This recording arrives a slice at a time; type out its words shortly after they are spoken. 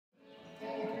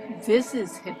This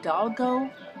is Hidalgo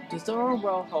de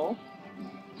Rojo.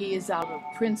 He is out of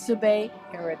Principe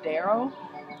Heredero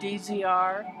de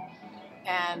ZR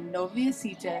and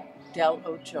Noviecita del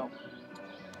Ocho.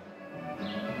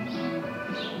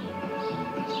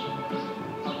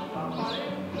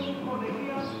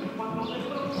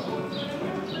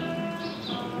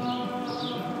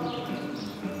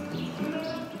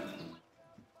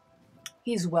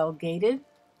 He's well gated.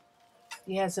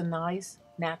 He has a nice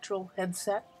natural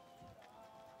headset,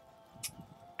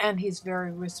 and he's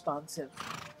very responsive.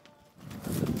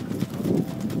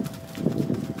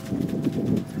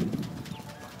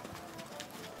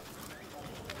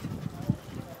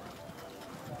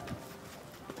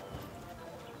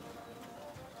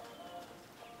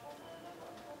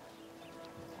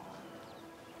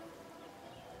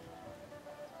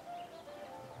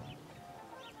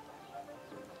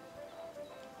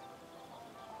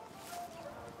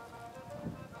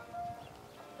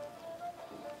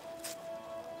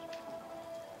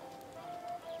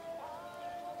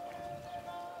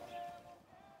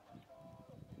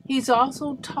 He's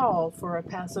also tall for a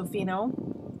Paso Fino,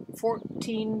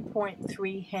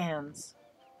 14.3 hands,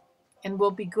 and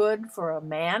will be good for a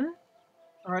man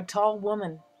or a tall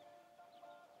woman,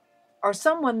 or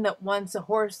someone that wants a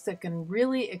horse that can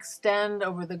really extend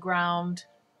over the ground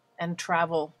and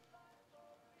travel.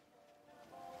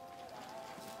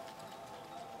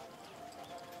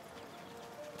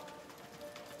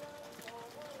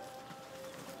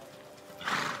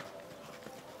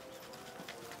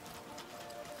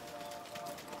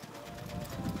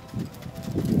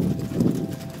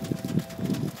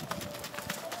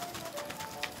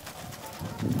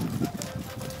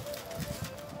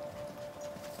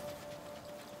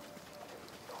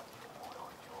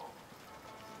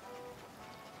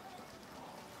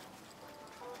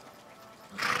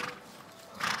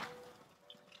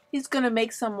 He's going to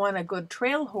make someone a good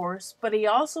trail horse, but he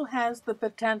also has the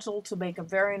potential to make a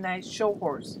very nice show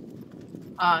horse.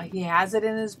 He has it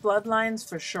in his bloodlines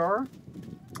for sure.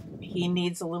 He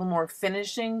needs a little more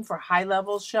finishing for high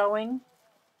level showing,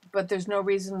 but there's no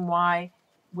reason why,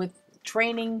 with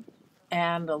training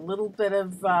and a little bit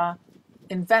of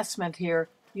investment here,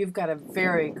 you've got a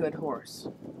very good horse.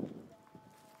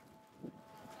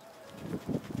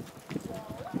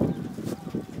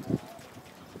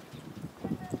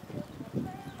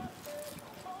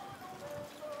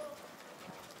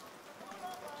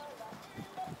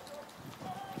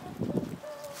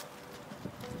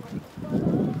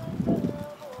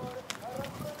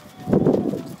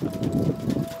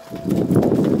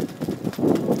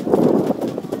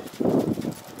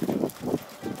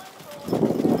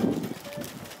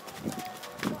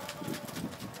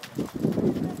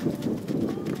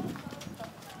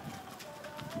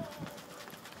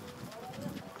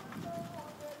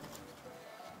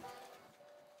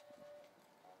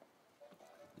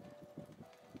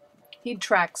 He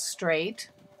tracks straight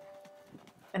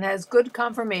and has good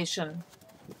conformation.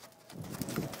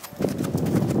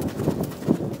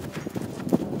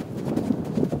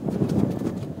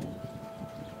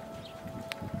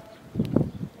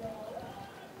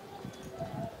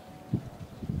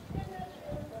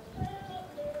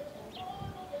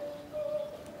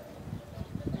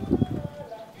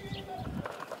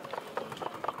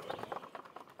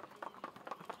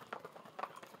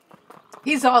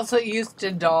 He's also used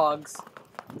to dogs.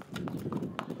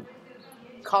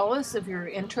 Call us if you're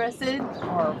interested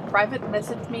or private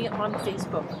message me on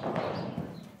Facebook.